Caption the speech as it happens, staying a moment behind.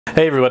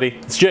Hey everybody,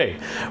 it's Jay.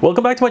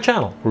 Welcome back to my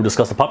channel, where we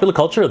discuss the popular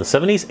culture of the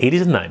 70s,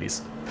 80s, and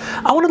 90s.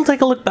 I wanted to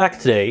take a look back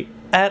today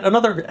at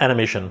another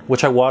animation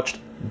which I watched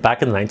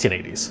back in the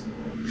 1980s.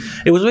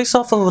 It was based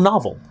off of a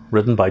novel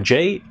written by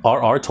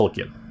J.R.R.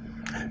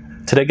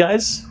 Tolkien. Today,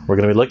 guys, we're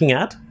going to be looking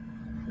at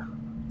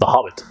The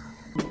Hobbit.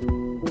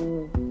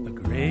 The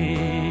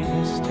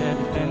greatest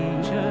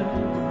adventure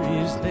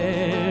is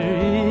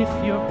there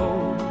if you're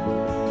bold.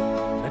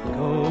 Let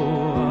go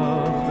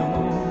of the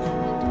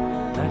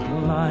moment that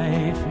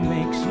life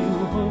makes you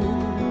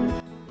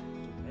hold.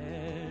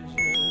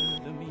 Measure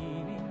the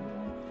meaning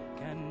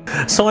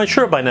can... So I'm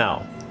sure by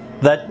now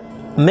that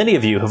many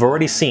of you have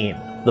already seen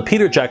the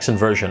Peter Jackson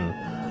version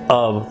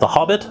of The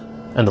Hobbit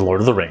and The Lord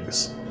of the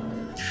Rings.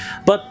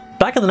 But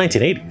back in the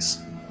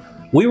 1980s,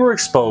 we were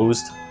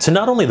exposed to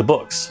not only the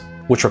books,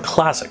 which were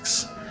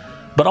classics,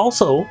 but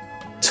also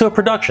to a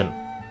production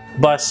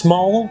by a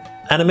small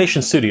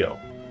animation studio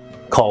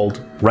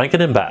called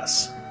Rankin and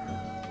Bass.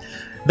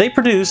 They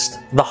produced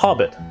The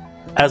Hobbit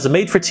as a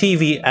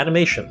made-for-TV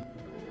animation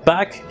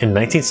back in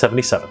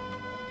 1977.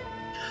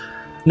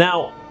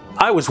 Now,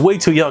 I was way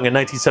too young in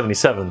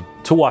 1977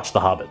 to watch The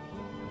Hobbit,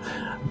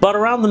 but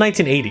around the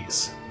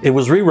 1980s, it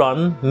was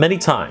rerun many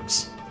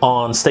times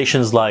on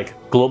stations like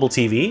Global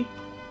TV,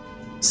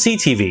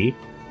 CTV,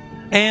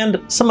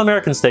 and some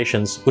American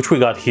stations which we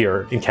got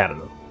here in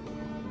Canada.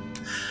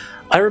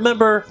 I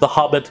remember The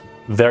Hobbit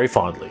very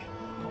fondly.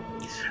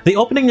 The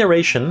opening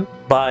narration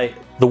by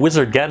the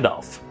wizard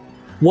Gandalf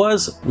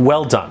was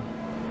well done,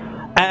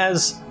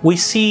 as we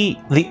see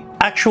the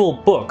actual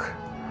book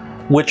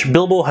which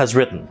Bilbo has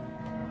written,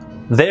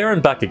 there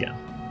and back again.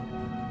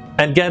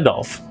 And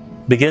Gandalf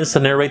begins to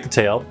narrate the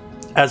tale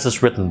as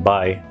is written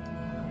by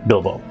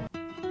Bilbo.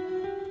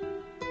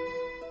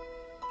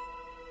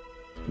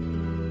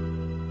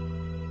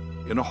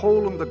 In a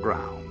hole in the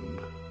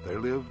ground,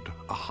 there lived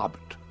a hobbit.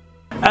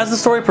 As the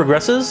story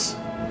progresses,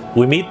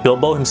 we meet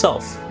Bilbo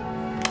himself,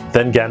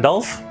 then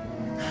Gandalf,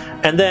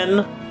 and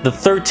then the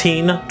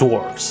 13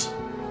 dwarves.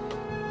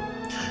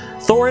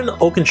 Thorin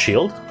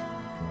Oakenshield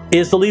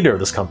is the leader of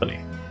this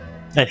company,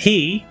 and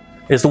he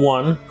is the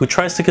one who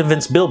tries to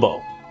convince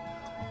Bilbo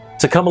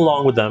to come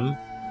along with them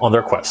on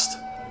their quest.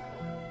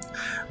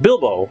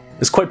 Bilbo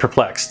is quite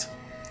perplexed,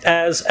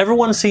 as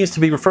everyone seems to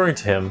be referring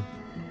to him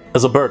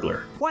as a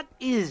burglar. What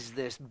is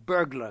this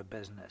burglar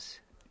business?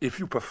 If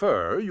you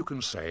prefer, you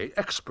can say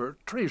expert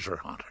treasure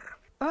hunter.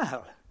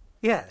 Well,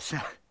 yes,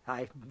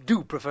 I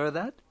do prefer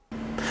that.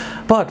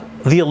 But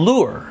the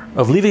allure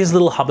of leaving his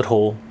little hobbit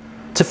hole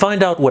to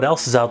find out what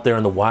else is out there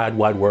in the wide,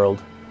 wide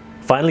world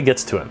finally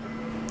gets to him,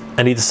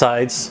 and he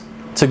decides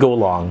to go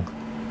along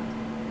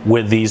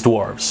with these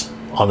dwarves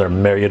on their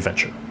merry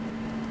adventure.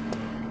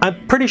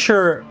 I'm pretty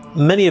sure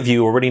many of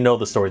you already know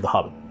the story of The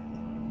Hobbit,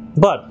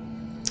 but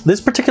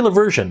this particular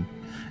version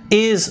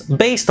is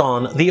based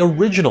on the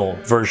original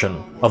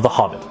version of The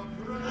Hobbit.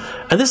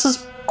 And this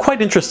is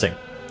quite interesting,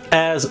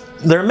 as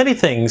there are many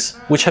things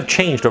which have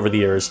changed over the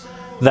years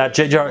that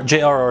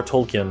J.R.R.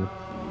 Tolkien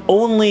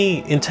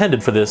only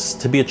intended for this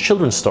to be a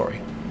children's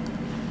story.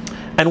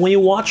 And when you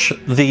watch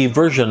the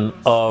version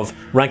of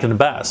Rankin and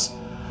Bass,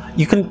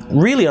 you can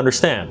really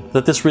understand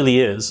that this really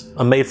is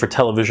a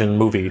made-for-television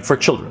movie for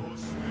children.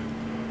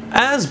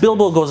 As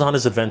Bilbo goes on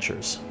his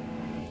adventures,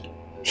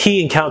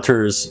 he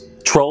encounters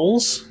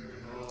trolls,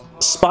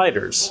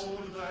 spiders,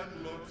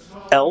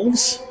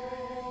 elves,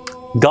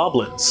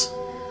 goblins.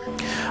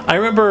 I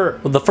remember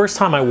the first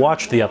time I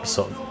watched the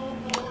episode,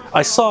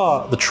 I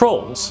saw the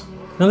trolls,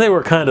 and they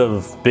were kind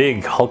of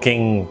big,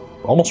 hulking,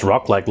 almost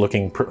rock-like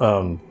looking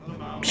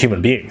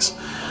human beings.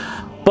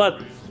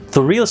 But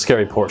the real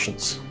scary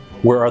portions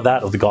were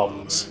that of the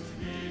goblins.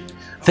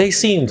 They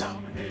seemed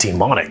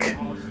demonic.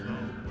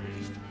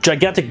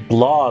 Gigantic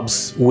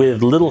blobs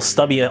with little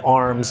stubby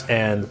arms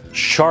and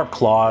sharp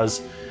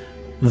claws.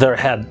 They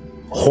had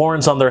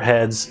horns on their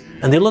heads,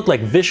 and they looked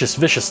like vicious,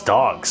 vicious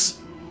dogs.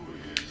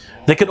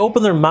 They could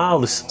open their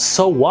mouths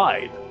so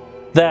wide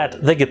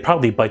that they could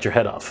probably bite your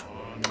head off.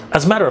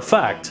 As a matter of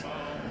fact,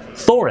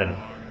 Thorin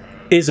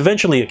is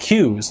eventually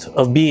accused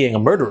of being a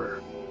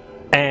murderer,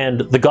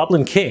 and the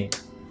Goblin King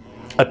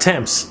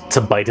attempts to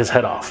bite his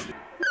head off.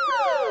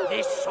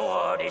 This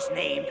sword is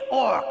named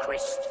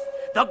Orcrist,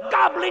 the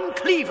Goblin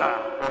Cleaver.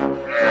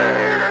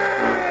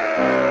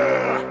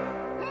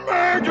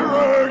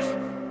 Murderers!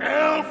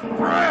 Elf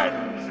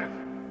friends!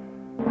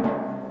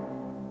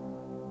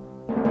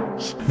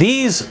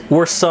 These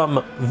were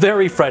some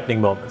very frightening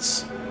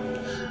moments,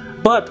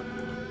 but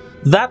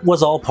that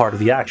was all part of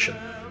the action.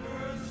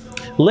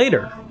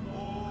 Later,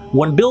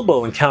 when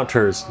Bilbo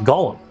encounters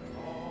Gollum,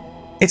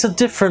 it's a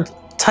different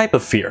type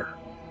of fear.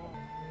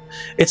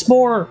 It's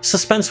more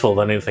suspenseful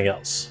than anything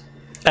else,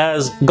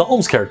 as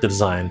Gollum's character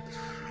design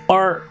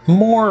are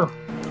more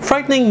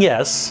frightening,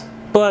 yes,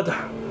 but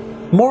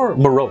more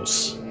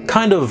morose,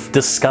 kind of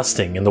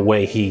disgusting in the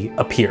way he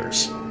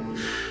appears.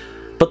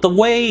 But the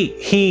way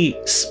he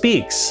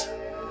speaks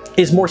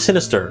is more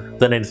sinister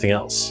than anything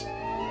else.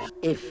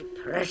 If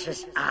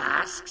Precious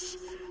asks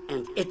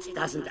and it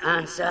doesn't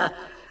answer,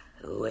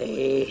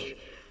 we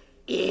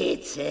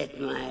Eat it,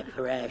 my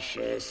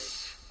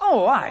precious.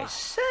 Oh, I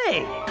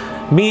say.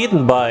 Being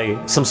eaten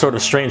by some sort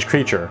of strange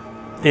creature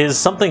is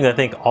something I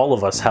think all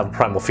of us have a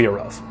primal fear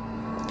of.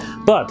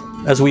 But,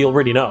 as we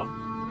already know,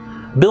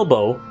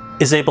 Bilbo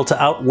is able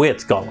to outwit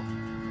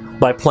Gollum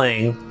by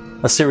playing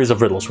a series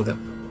of riddles with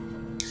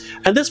him.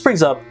 And this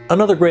brings up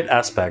another great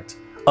aspect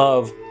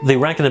of the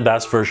Rankin and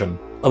Bass version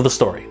of the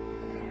story.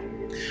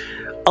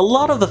 A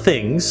lot of the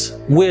things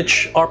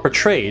which are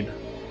portrayed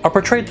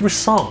through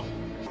song.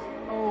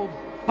 Oh,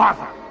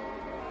 bother.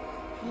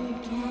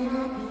 It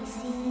cannot be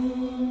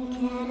seen,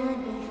 cannot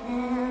be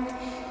felt,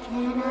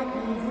 cannot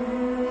be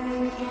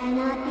heard,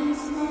 cannot be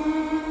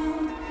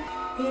smelled.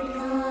 It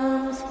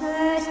comes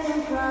first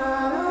and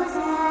follows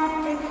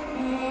after,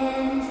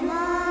 ends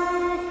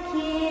life,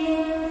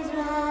 kills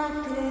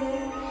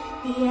laughter.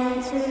 The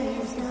answer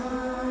is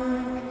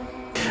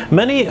dark.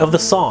 Many of the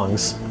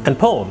songs and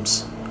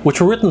poems which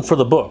were written for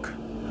the book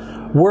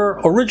were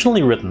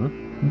originally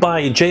written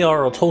by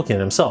J.R.R. Tolkien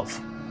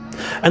himself.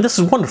 And this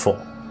is wonderful,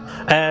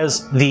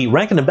 as the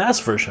Rankin and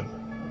Bass version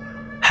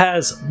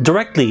has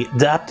directly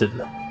adapted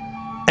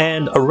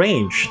and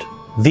arranged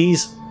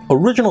these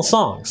original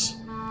songs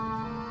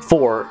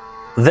for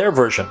their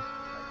version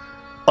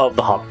of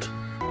The Hobbit.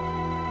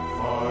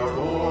 Far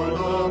o'er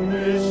the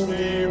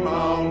misty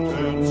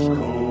mountains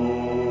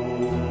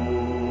cold,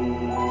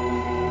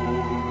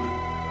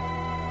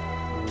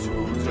 to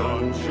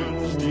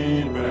dungeons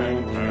deep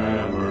and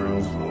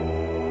caverns low.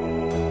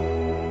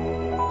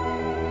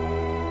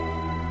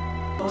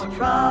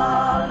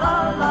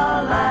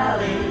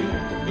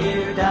 Tra-la-la-lally,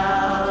 here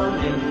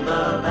down in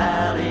the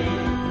valley,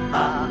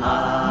 ha-ha.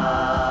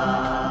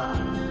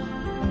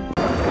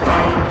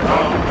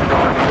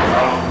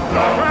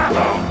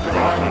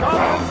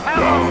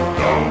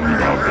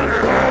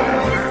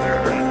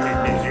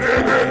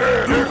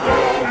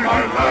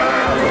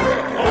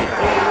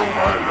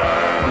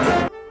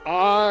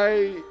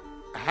 I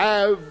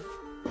have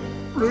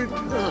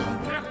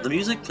returned. The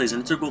music plays an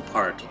integral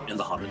part in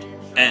The Hobbit,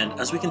 and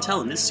as we can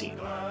tell in this scene,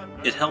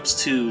 it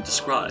helps to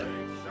describe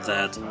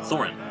that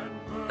Thorin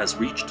has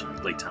reached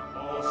Lake Town.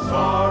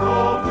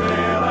 Sorrow,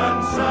 veil,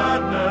 and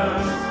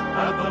sadness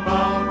at the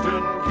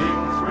Mountain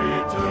King's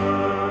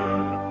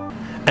return.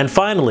 And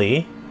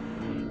finally,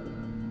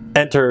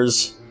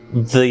 enters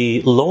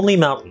the Lonely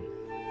Mountain,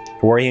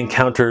 where he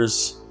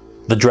encounters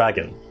the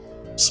dragon,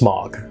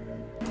 Smaug.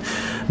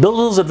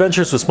 Bilbo's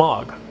adventures with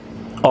Smaug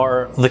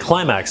are the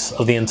climax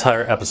of the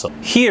entire episode.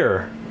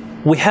 Here,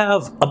 we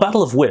have a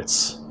battle of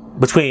wits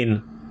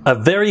between a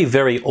very,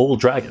 very old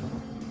dragon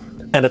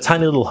and a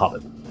tiny little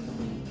hobbit.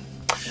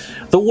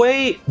 The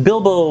way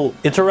Bilbo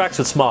interacts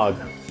with Smaug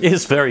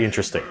is very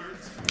interesting.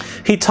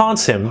 He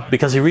taunts him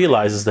because he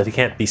realizes that he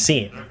can't be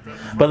seen,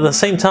 but at the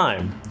same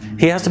time,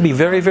 he has to be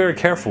very, very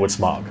careful with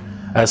Smaug,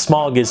 as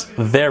Smaug is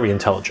very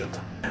intelligent.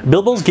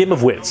 Bilbo's game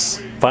of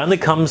wits finally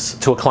comes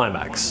to a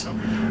climax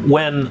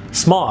when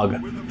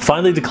Smaug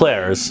finally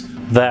declares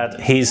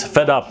that he's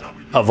fed up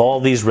of all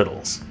these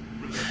riddles.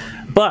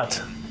 But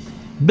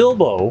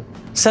Bilbo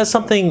says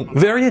something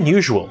very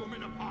unusual,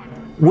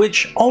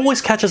 which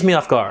always catches me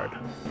off guard.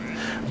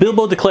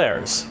 Bilbo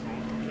declares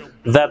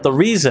that the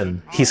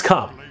reason he's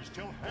come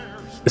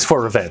is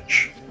for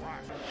revenge.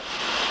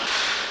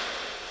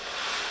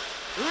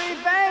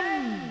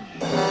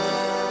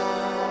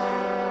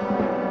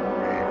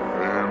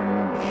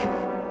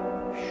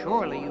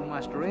 Surely you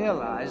must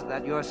realize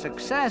that your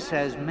success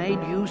has made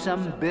you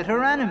some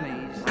bitter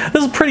enemies.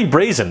 This is pretty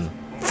brazen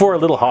for a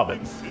little hobbit.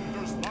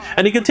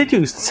 And he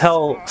continues to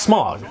tell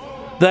Smaug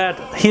that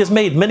he has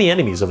made many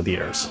enemies over the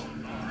years.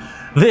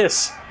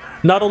 This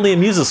not only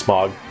amuses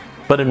Smaug,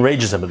 but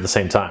enrages him at the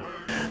same time.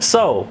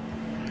 So,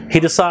 he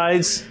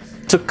decides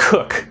to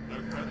cook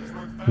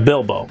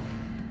Bilbo.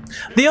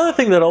 The other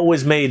thing that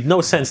always made no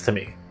sense to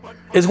me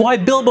is why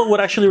Bilbo would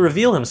actually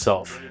reveal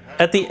himself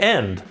at the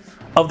end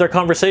of their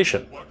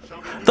conversation,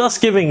 thus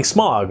giving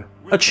Smaug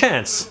a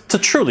chance to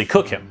truly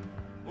cook him.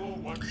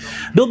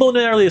 Bilbo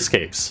narrowly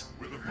escapes,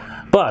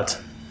 but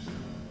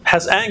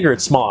has angered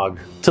Smaug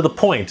to the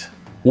point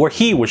where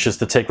he wishes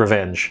to take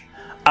revenge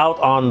out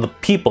on the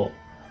people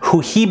who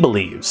he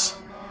believes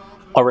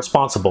are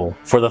responsible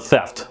for the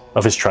theft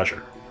of his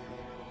treasure.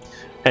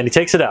 And he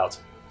takes it out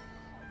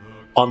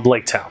on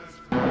Lake Town.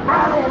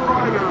 Battle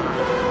Riders!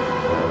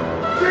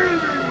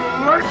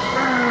 Thieving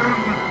Lakeman!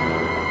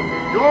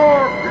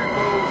 Your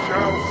people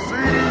shall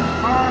see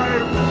my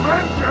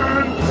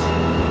vengeance!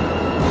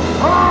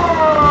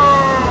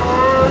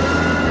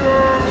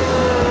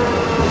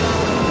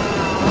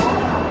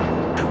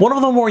 One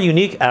of the more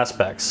unique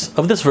aspects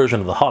of this version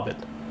of The Hobbit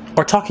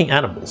are talking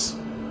animals.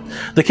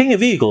 The King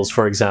of Eagles,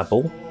 for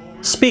example,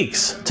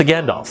 speaks to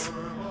Gandalf,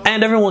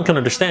 and everyone can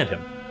understand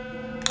him.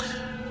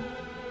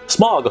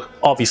 Smaug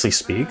obviously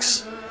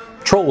speaks.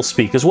 Trolls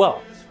speak as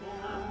well.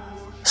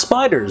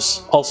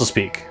 Spiders also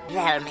speak.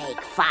 They'll make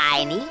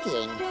fine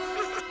eating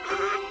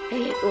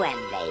when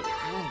they've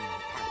hung a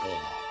bit.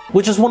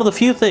 Which is one of the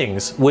few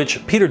things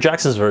which Peter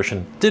Jackson's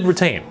version did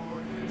retain.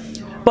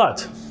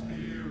 But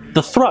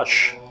the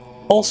thrush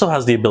also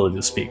has the ability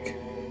to speak.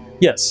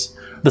 Yes,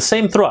 the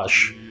same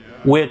thrush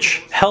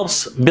which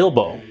helps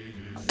Bilbo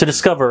to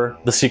discover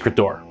the secret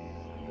door.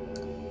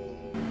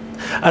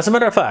 As a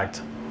matter of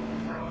fact,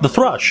 the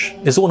thrush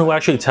is the one who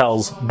actually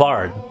tells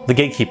Bard, the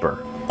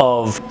gatekeeper,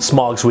 of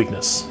Smaug's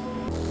weakness.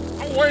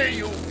 Away,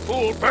 you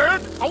fool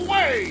bird!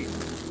 Away!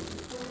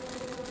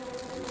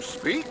 You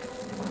speak?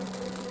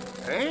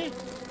 Eh?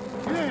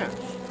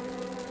 Yes.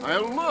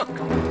 I'll look.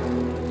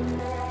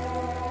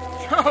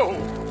 So,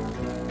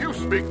 you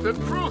speak the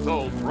truth,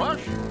 old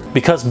thrush.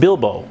 Because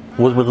Bilbo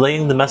was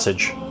relaying the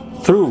message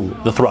through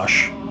the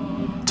thrush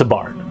to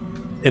Bard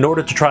in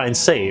order to try and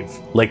save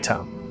Lake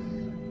Town.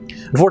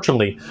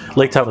 Unfortunately,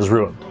 Lake Town is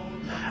ruined,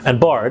 and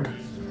Bard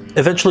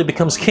eventually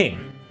becomes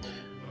king.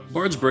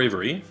 Bard's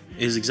bravery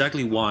is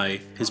exactly why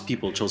his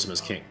people chose him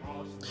as king,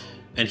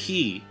 and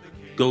he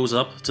goes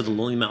up to the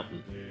Lonely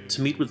Mountain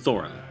to meet with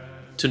Thorin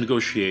to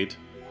negotiate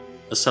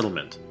a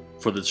settlement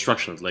for the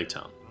destruction of Lake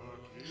Town.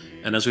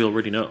 And as we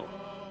already know,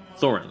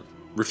 Thorin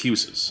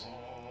refuses,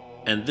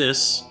 and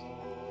this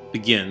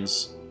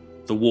begins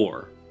the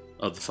War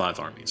of the Five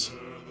Armies.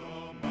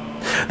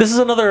 This is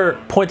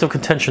another point of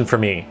contention for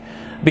me,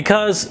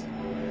 because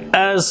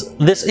as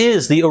this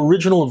is the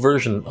original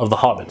version of The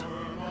Hobbit,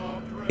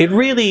 it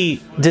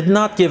really did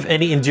not give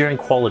any endearing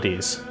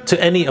qualities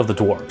to any of the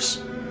dwarves.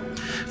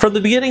 From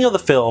the beginning of the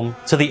film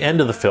to the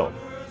end of the film,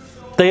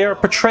 they are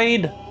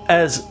portrayed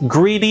as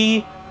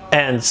greedy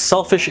and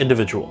selfish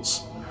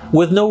individuals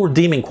with no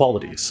redeeming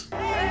qualities.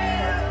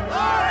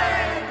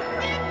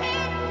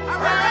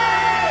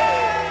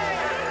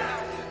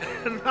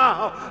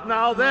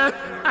 Now then,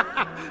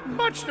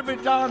 much to be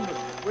done.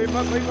 We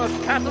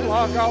must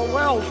catalogue our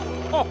wealth.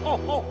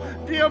 Oh,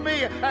 dear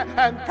me,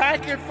 and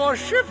pack it for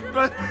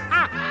shipment.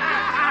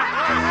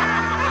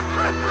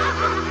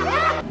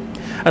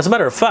 As a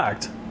matter of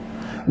fact,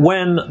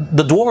 when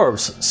the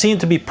dwarves seem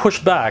to be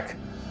pushed back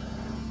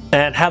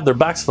and have their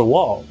backs to the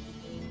wall,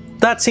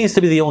 that seems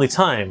to be the only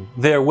time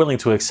they are willing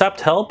to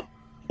accept help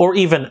or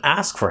even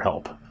ask for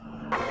help.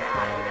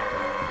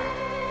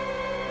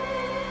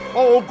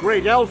 Oh,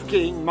 great Elf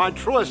King, my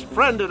truest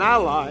friend and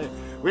ally,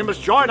 we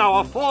must join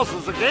our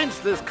forces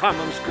against this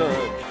common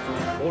scourge.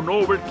 O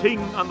noble king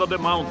under the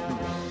mountain,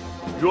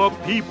 your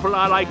people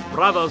are like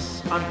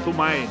brothers unto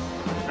mine.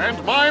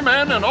 And my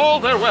men and all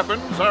their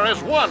weapons are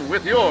as one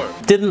with yours.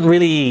 Didn't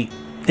really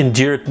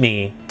endear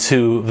me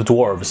to the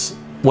dwarves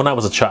when I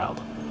was a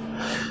child.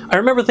 I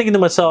remember thinking to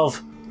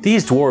myself,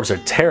 these dwarves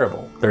are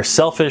terrible. They're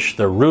selfish,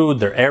 they're rude,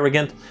 they're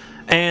arrogant,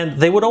 and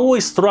they would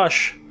always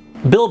thrush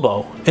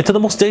Bilbo into the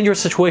most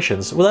dangerous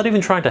situations without even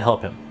trying to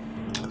help him.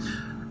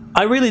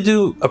 I really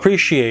do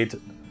appreciate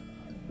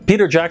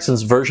Peter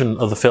Jackson's version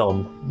of the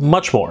film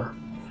much more.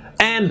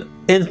 And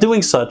in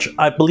doing such,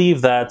 I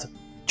believe that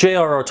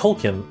J.R.R.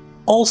 Tolkien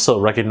also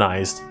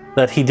recognized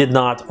that he did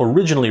not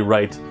originally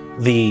write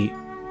the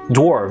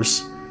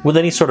dwarves with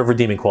any sort of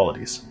redeeming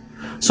qualities.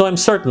 So I'm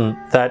certain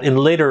that in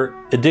later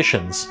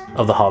editions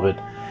of The Hobbit,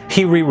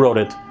 he rewrote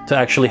it to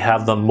actually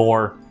have them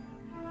more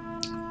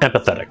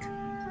empathetic.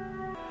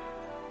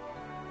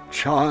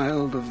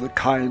 Child of the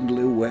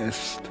kindly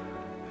West,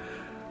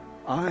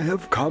 I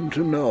have come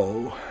to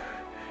know,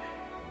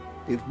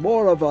 if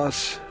more of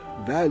us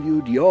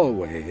valued your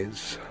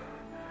ways,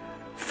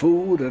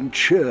 food and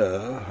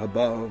cheer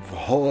above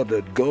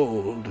hoarded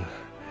gold,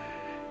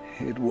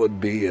 it would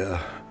be a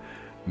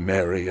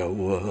merrier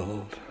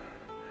world.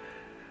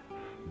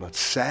 But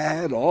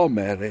sad or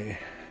merry,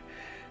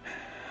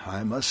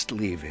 I must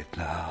leave it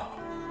now.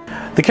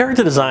 The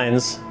character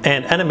designs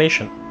and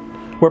animation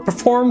were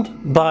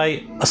performed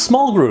by a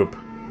small group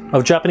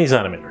of Japanese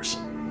animators,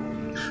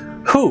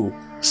 who,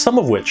 some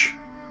of which,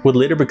 would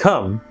later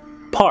become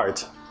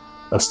part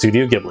of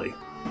Studio Ghibli.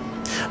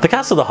 The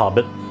cast of The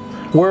Hobbit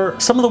were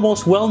some of the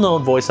most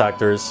well-known voice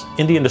actors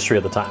in the industry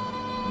at the time,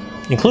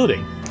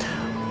 including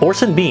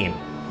Orson Bean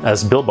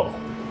as Bilbo,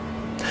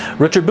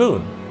 Richard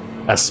Boone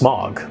as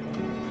Smaug,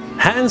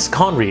 Hans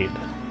Conried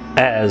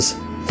as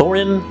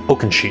Thorin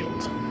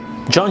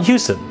Oakenshield, John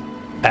Huston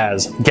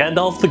as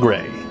Gandalf the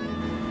Grey,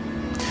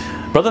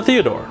 Brother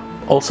Theodore,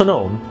 also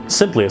known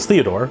simply as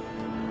Theodore,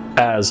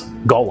 as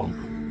Gollum.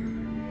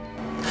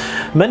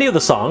 Many of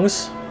the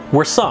songs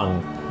were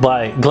sung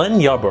by Glenn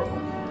Yarborough,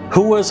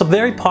 who was a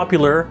very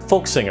popular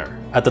folk singer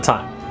at the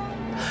time.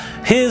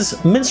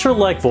 His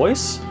minstrel-like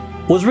voice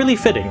was really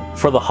fitting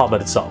for The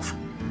Hobbit itself,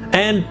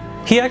 and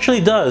he actually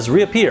does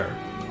reappear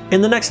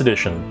in the next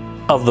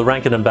edition of the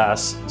Rankin and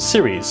Bass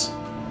series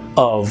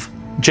of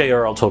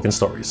J.R.R. Tolkien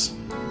stories.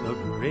 The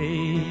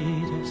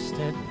greatest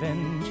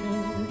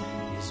adventure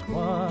is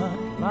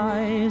what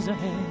lies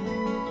ahead.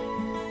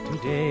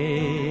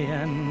 Today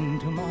and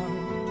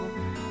tomorrow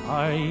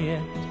are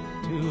yet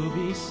to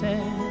be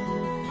said.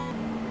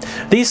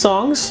 These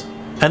songs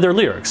and their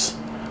lyrics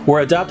were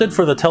adapted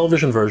for the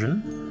television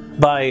version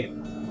by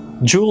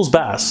Jules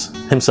Bass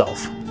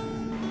himself.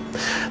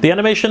 The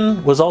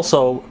animation was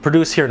also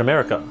produced here in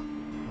America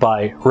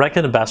by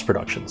Rankin and Bass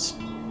Productions,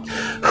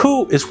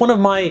 who is one of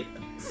my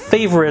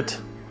favorite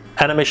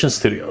animation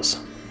studios.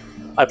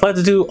 I plan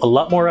to do a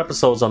lot more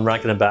episodes on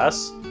Rankin and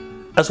Bass,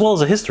 as well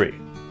as a history,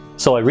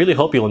 so I really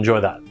hope you'll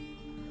enjoy that.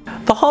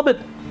 The Hobbit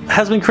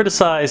has been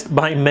criticized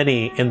by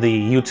many in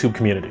the YouTube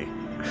community,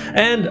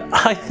 and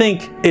I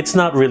think it's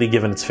not really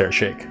given its fair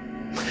shake.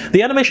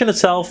 The animation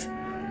itself,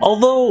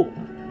 although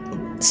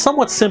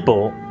somewhat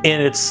simple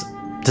in its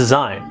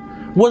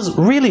design, was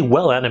really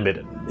well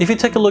animated if you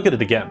take a look at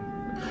it again.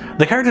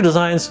 The character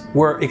designs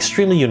were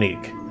extremely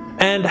unique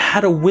and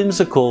had a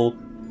whimsical,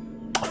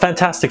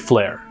 fantastic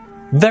flair,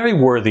 very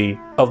worthy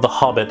of The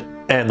Hobbit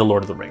and The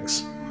Lord of the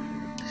Rings.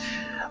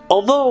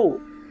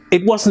 Although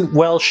it wasn't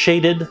well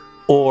shaded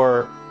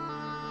or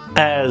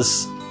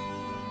as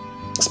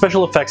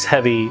special effects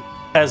heavy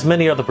as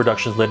many other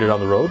productions later down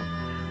the road,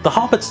 The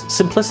Hobbit's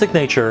simplistic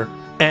nature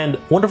and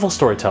wonderful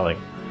storytelling,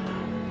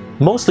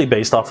 mostly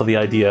based off of the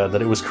idea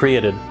that it was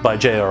created by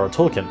J.R.R.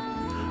 Tolkien,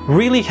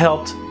 really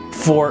helped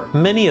for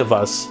many of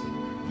us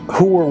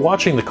who were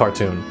watching the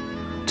cartoon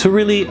to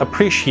really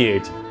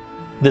appreciate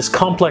this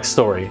complex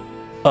story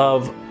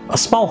of a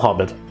small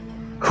hobbit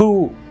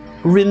who,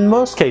 in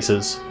most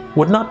cases,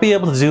 would not be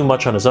able to do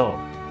much on his own,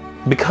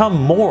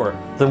 become more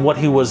than what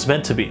he was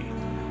meant to be,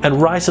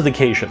 and rise to the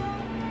occasion,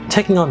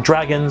 taking on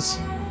dragons,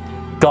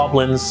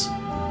 goblins,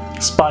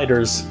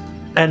 spiders,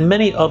 and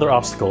many other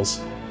obstacles,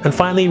 and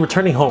finally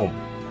returning home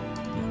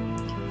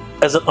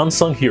as an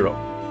unsung hero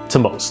to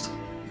most.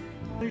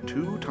 Only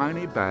 2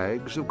 tiny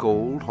bags of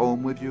gold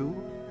home with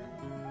you?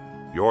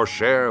 Your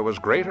share was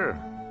greater.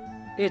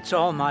 It's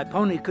all my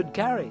pony could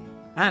carry,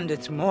 and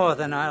it's more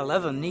than I'll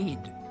ever need.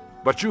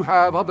 But you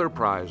have other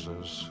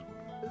prizes.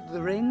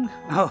 The ring?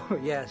 Oh,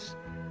 yes.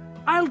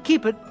 I'll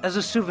keep it as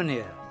a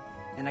souvenir,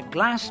 in a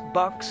glass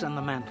box on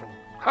the mantel.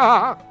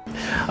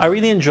 I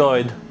really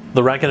enjoyed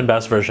the Rankin and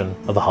Bass version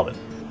of The Hobbit.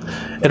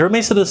 It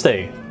remains to this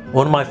day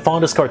one of my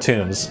fondest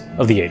cartoons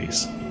of the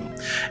 80s.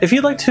 If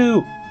you'd like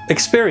to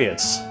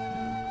experience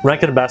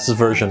Rankin and Bass's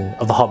version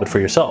of The Hobbit for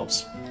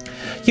yourselves,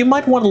 you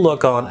might want to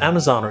look on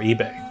Amazon or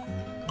eBay.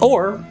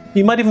 Or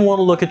you might even want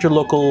to look at your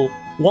local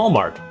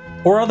Walmart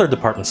or other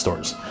department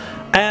stores,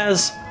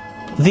 as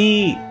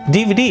the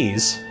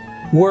DVDs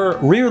were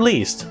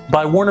re-released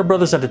by Warner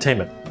Brothers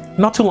Entertainment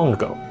not too long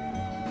ago.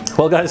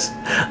 Well guys,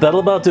 that'll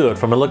about do it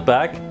from a look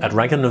back at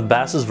Rankin and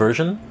Bass's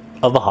version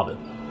of The Hobbit.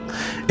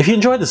 If you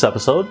enjoyed this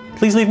episode,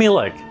 please leave me a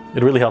like,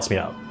 it really helps me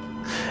out.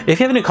 If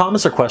you have any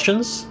comments or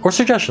questions or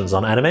suggestions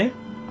on anime,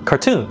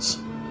 cartoons,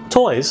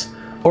 toys,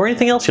 or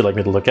anything else you'd like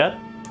me to look at,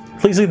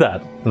 please leave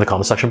that in the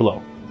comment section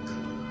below.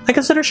 And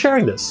consider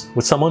sharing this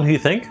with someone who you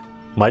think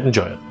might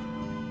enjoy it.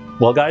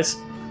 Well guys,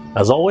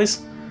 as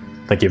always,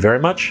 thank you very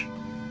much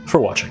for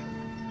watching.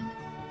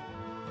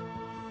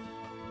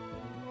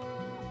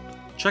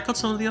 Check out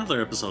some of the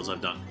other episodes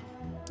I've done.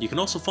 You can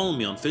also follow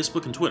me on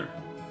Facebook and Twitter.